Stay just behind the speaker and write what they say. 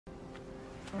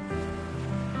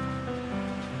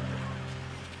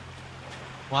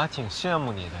我还挺羡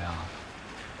慕你的呀。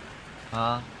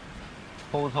啊，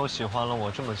偷偷喜欢了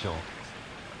我这么久，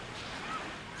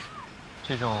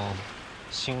这种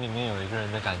心里面有一个人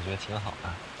的感觉挺好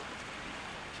的。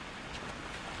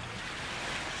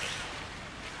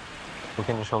我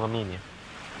跟你说个秘密，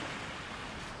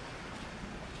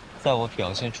在我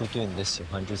表现出对你的喜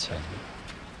欢之前，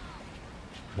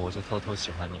我就偷偷喜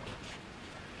欢你了。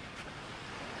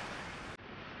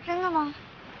真的吗？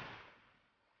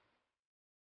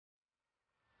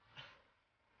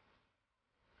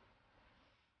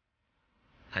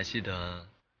还记得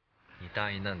你大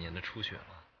一那年的初雪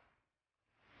吗？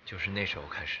就是那时候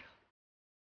开始的。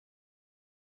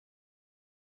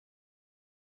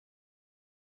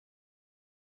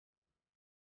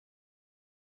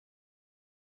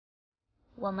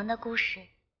我们的故事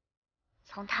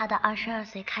从他的22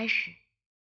岁开始。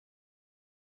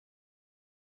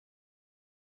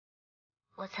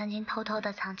我曾经偷偷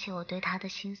地藏起我对他的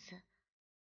心思，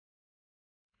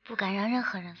不敢让任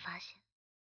何人发现。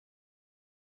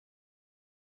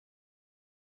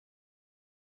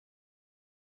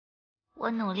我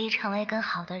努力成为更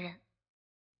好的人，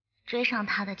追上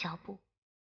他的脚步。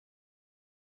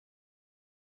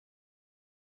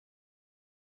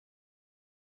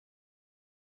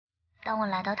当我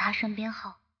来到他身边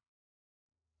后，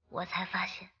我才发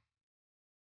现，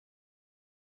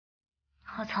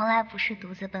我从来不是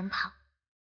独自奔跑，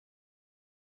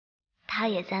他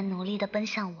也在努力地奔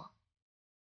向我。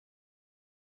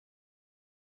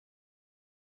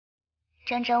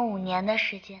整整5年的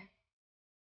时间，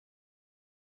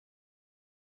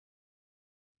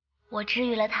我治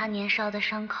愈了他年少的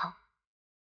伤口，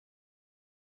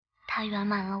他圆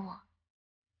满了我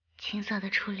青涩的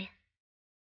初恋。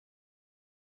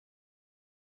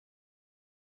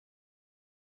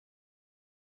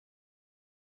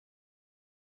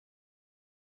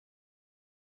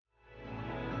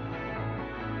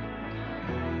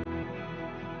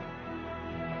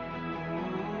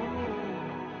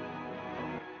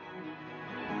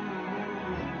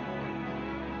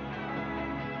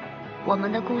我们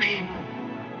的故事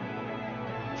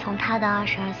从他的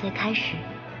22岁开始，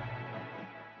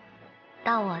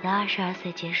到我的22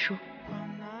岁结束。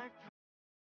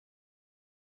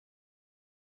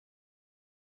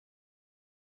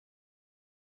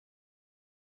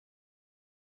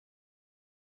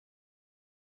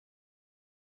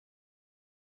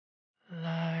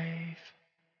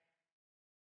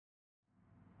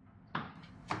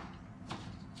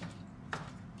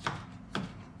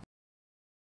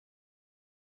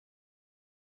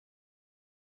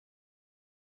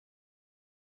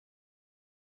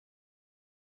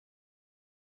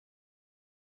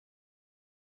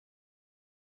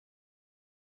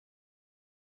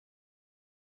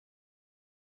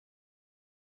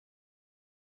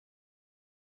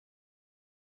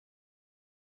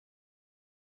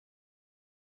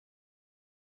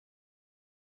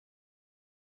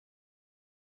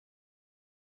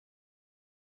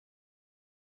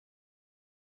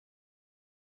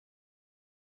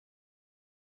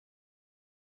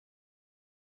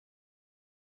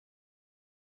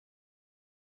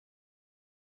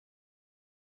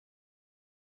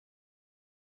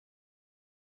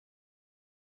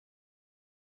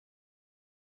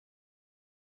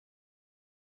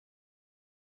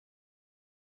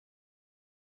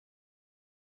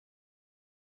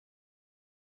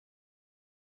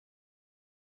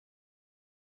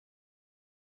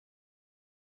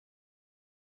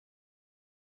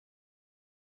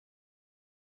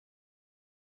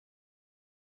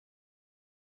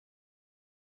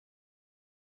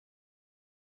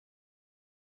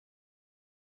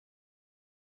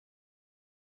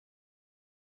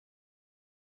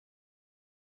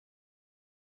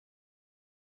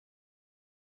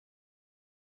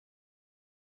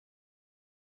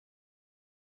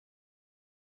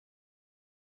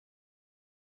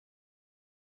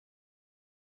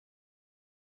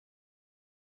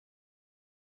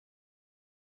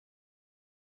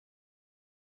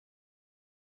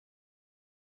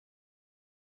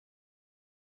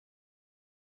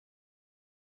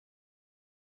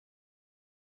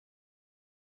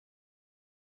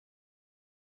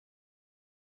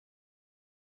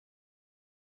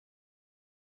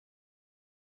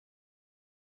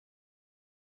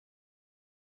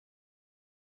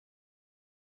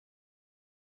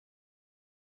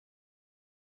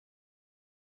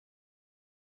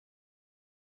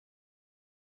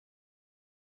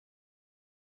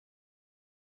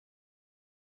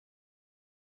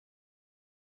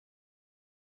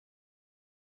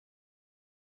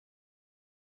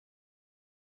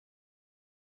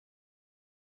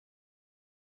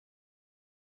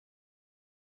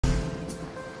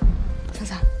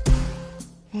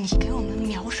你给我们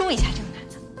描述一下这个男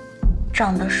的。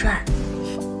长得帅，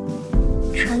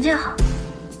成绩好，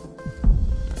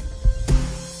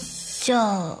就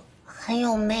很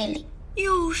有魅力。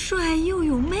又帅又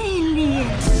有魅力。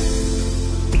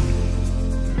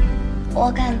我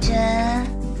感觉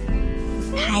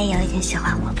他也有一点喜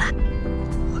欢我吧。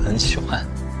很喜欢。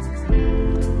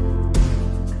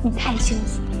你太幸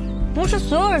福了，不是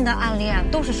所有人的暗恋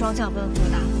都是双向奔赴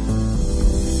的。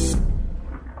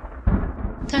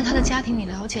但是他的家庭你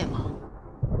了解吗？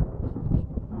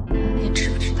你知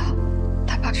不知道，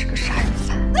他爸是个杀人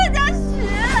犯？段嘉许，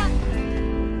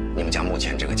你们家目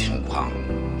前这个情况，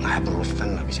那还不如分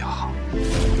了比较好。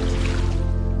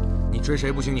你追谁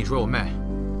不行，你追我妹，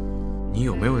你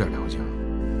有没有点良心？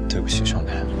对不起，兄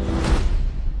弟。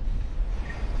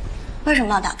为什么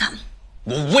要打他？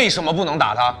我为什么不能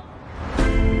打他？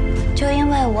就因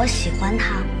为我喜欢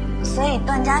他，所以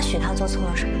段嘉许他做错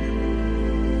了什么呢？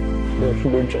我是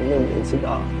不是真的年纪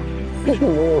大？为什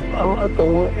么我爸妈都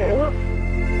没了？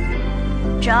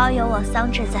只要有我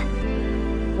桑稚在，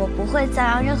我不会再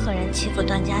让任何人欺负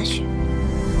段嘉许。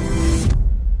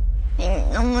你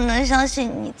能不能相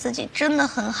信你自己真的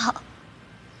很好？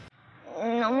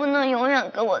你能不能永远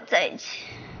跟我在一起？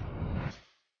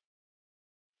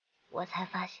我才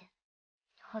发现，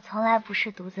我从来不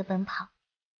是独自奔跑，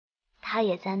他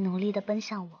也在努力地奔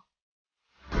向我。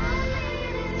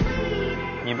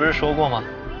你不是说过吗？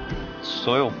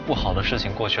所有不好的事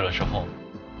情过去了之后，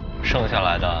剩下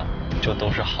来的就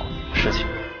都是好的事情。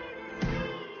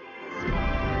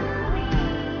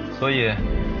所以，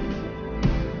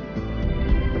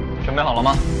准备好了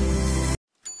吗？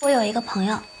我有一个朋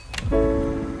友，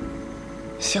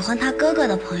喜欢他哥哥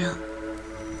的朋友，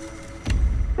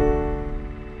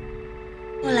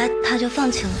后来他就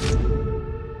放弃了。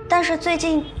但是最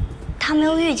近，他们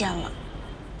又遇见了。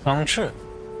桑稚。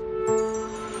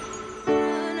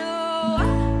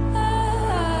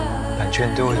感觉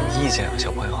你对我有意见啊，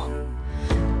小朋友。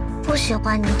不喜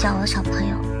欢你叫我小朋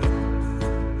友。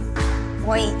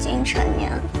我已经成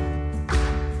年了。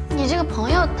你这个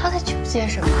朋友他在纠结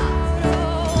什么？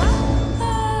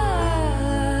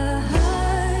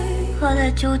他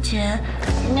在纠结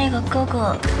那个哥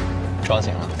哥抓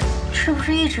紧了。是不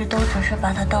是一直都只是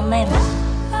把她当妹妹？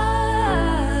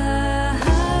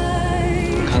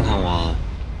你看看我，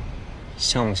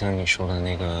像不像你说的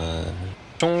那个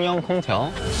中央空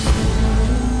调？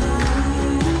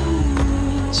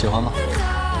喜欢吗？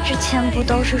之前不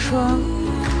都是说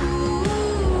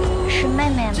是妹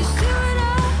妹吗？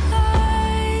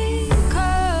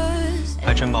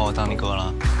还真把我当你哥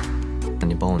了。那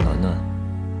你帮我暖暖。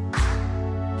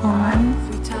我们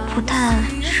不太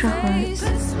适合。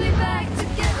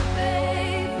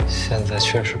现在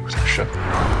确实不太适合，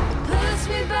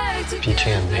毕竟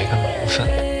也没个名分。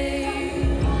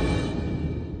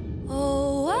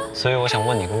所以我想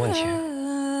问你个问题：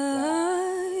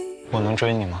我能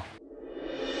追你吗？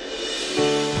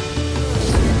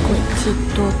诡计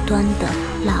多端的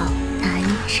老男人。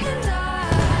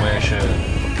我也是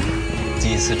第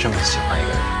一次这么喜欢一个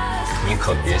人，你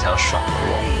可别想甩了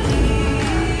我。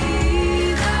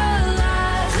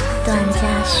段嘉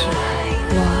许，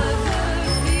我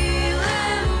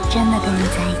真的跟你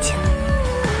在一起了。